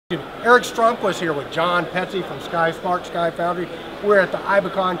Eric Strump was here with John Petze from SkySpark, SkyFoundry. We're at the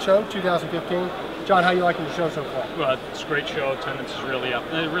IBCon show 2015. John, how are you liking the show so far? Well, it's a great show. Attendance is really up.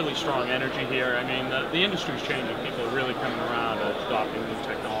 There's really strong energy here. I mean, the industry's changing. People are really coming around adopting new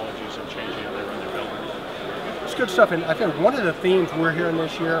technologies and changing how they run their buildings. It's good stuff, and I think one of the themes we're hearing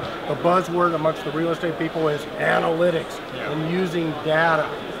this year, the buzzword amongst the real estate people is analytics and using data.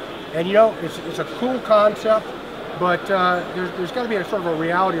 And you know, it's a cool concept, but there's got to be a sort of a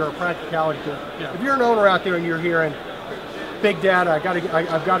reality or a practicality to it. Yeah. If you're an owner out there and you're hearing big data,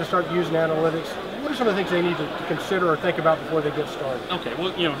 I've got to start using analytics, what are some of the things they need to consider or think about before they get started? Okay,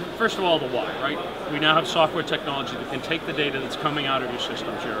 well, you know, first of all, the why, right? We now have software technology that can take the data that's coming out of your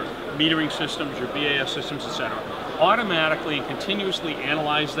systems, your metering systems, your BAS systems, etc., automatically and continuously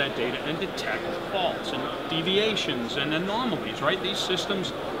analyze that data and detect faults and deviations and anomalies, right? These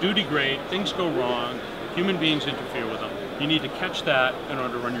systems do degrade, things go wrong, human beings interfere with them. You need to catch that in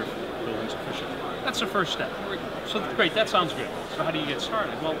order to run your buildings efficiently. That's the first step. So great, that sounds good. So how do you get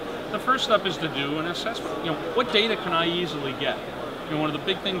started? Well, the first step is to do an assessment. You know, what data can I easily get? You know, one of the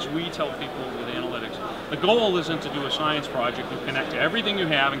big things we tell people with analytics, the goal isn't to do a science project and connect to everything you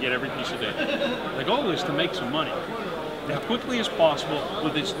have and get every piece of data. The goal is to make some money as quickly as possible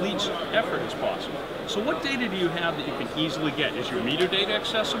with as least effort as possible. So what data do you have that you can easily get? Is your meter data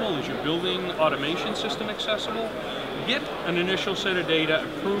accessible? Is your building automation system accessible? Get an initial set of data,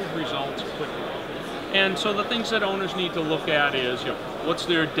 improve results quickly. And so the things that owners need to look at is, you know, what's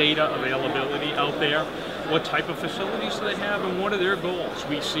their data availability out there? What type of facilities do they have, and what are their goals?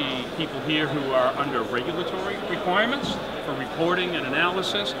 We see people here who are under regulatory requirements for reporting and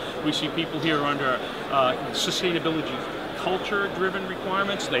analysis. We see people here under sustainability culture-driven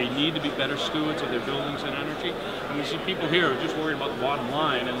requirements. They need to be better stewards of their buildings and energy. And we see people here who are just worried about the bottom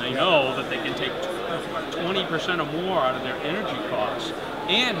line, and they know that they can take 20% or more out of their energy costs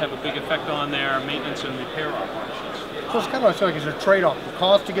and have a big effect on their maintenance and repair operations. So it's kind of like it's a trade-off, the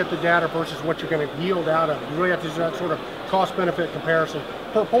cost to get the data versus what you're going to yield out of it. You really have to do that sort of cost-benefit comparison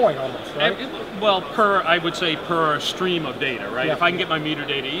per point almost, right? Well, I would say per stream of data, right? Yeah. If I can get my meter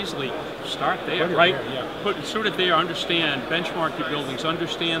data easily, start there, right? Sort it there, understand, benchmark your buildings,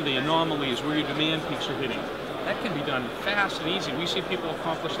 understand the anomalies, where your demand peaks are hitting. That can be done fast and easy. We see people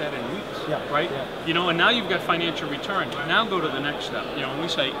accomplish that in weeks, right? Yeah. You know, and now you've got financial return. Now go to the next step. You know, when we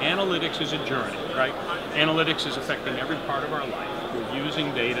say analytics is a journey, right? Analytics is affecting every part of our life. We're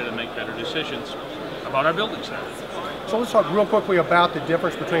using data to make better decisions about our buildings now. So let's talk real quickly about the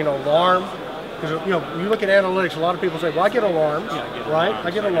difference between alarm, because you know, you look at analytics, a lot of people say, well, I get alarms, right?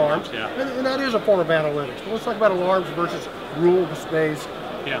 I get alarms, and that is a form of analytics. But let's talk about alarms versus rule-based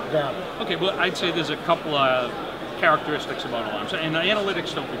data. Okay, well, I'd say there's a couple of characteristics about alarms. And the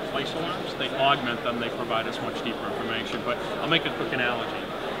analytics don't replace alarms, they augment them, they provide us much deeper information. But I'll make a quick analogy.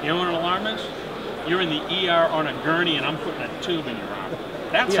 You know what an alarm is? You're in the ER on a gurney and I'm putting a tube in your arm.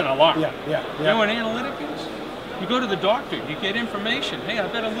 That's an alarm. You know what an analytic is? You go to the doctor, you get information. Hey, I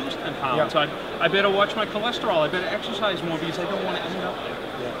better lose 10 pounds. I better watch my cholesterol. I better exercise more because I don't want to end up there.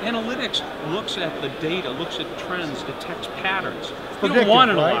 Analytics looks at the data, looks at trends, detects patterns. You don't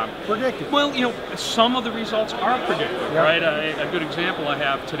want an alarm. Predictive. Well, you know, some of the results are predictive, right? A good example I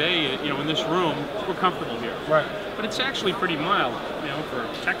have today, you know, in this room, we're comfortable here. Right. But it's actually pretty mild, you know,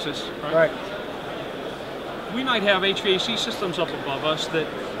 for Texas, right? We might have HVAC systems up above us that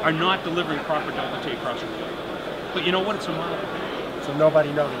are not delivering proper delta T across the board. But you know what? It's a mild. So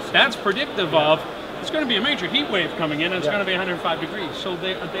nobody noticed. That's predictive of, it's going to be a major heat wave coming in and it's going to be 105 degrees. So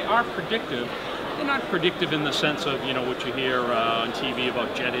they are predictive. They're not predictive in the sense of, you know, what you hear on TV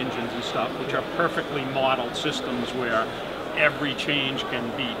about jet engines and stuff, which are perfectly modeled systems where every change can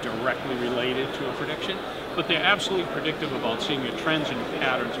be directly related to a prediction. But they're absolutely predictive about seeing your trends and your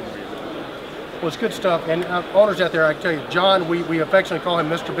patterns and where you're going. Well, it's good stuff. And owners out there, I can tell you, John, we affectionately call him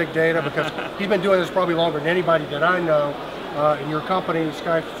Mr. Big Data because he's been doing this probably longer than anybody that I know. In your company,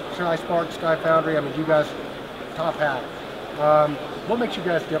 SkySpark, SkyFoundry, I mean, you guys, top hat. What makes you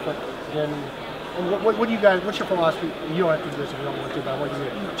guys different than, and what do you guys, what's your philosophy? You don't have to do this if you don't want to, but I want you to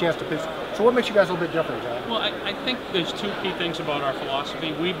get a chance to pitch. So what makes you guys a little bit different, John? Well, I think there's two key things about our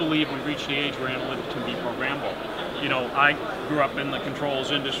philosophy. We believe we've reached the age where analytics can be programmable. You know, I grew up in the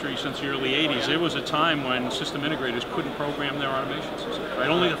controls industry since the early 80s. There was a time when system integrators couldn't program their automation system, right?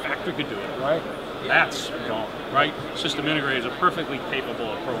 Only the factory could do it. Right. That's gone, right? System integrators are perfectly capable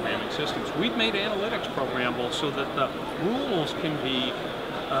of programming systems. We've made analytics programmable so that the rules can be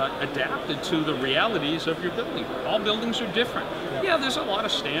adapted to the realities of your building. All buildings are different. Yeah, there's a lot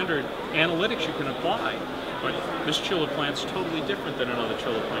of standard analytics you can apply, but this chiller plant's totally different than another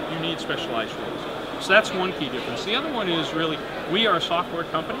chiller plant. You need specialized rules. So that's one key difference. The other one is really, we are a software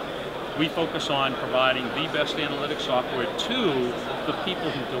company. We focus on providing the best analytics software to the people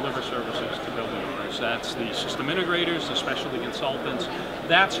who deliver services to building owners. That's the system integrators, the specialty consultants.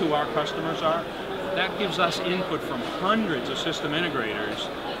 That's who our customers are. That gives us input from hundreds of system integrators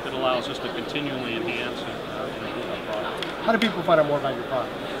that allows us to continually enhance and improve our product. How do people find out more about your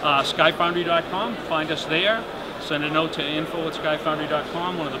product? SkyFoundry.com, find us there. Send a note to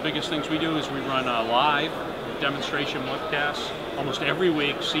info@skyfoundry.com. One of the biggest things we do is we run live demonstration webcasts almost every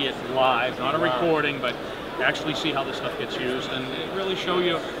week. See it live, not a recording, but actually see how this stuff gets used and really show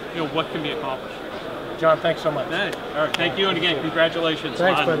you, what can be accomplished. John, thanks so much. All right, thank you, and again, congratulations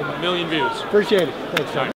Thanks, on buddy. 1 million views. Appreciate it. Thanks, John.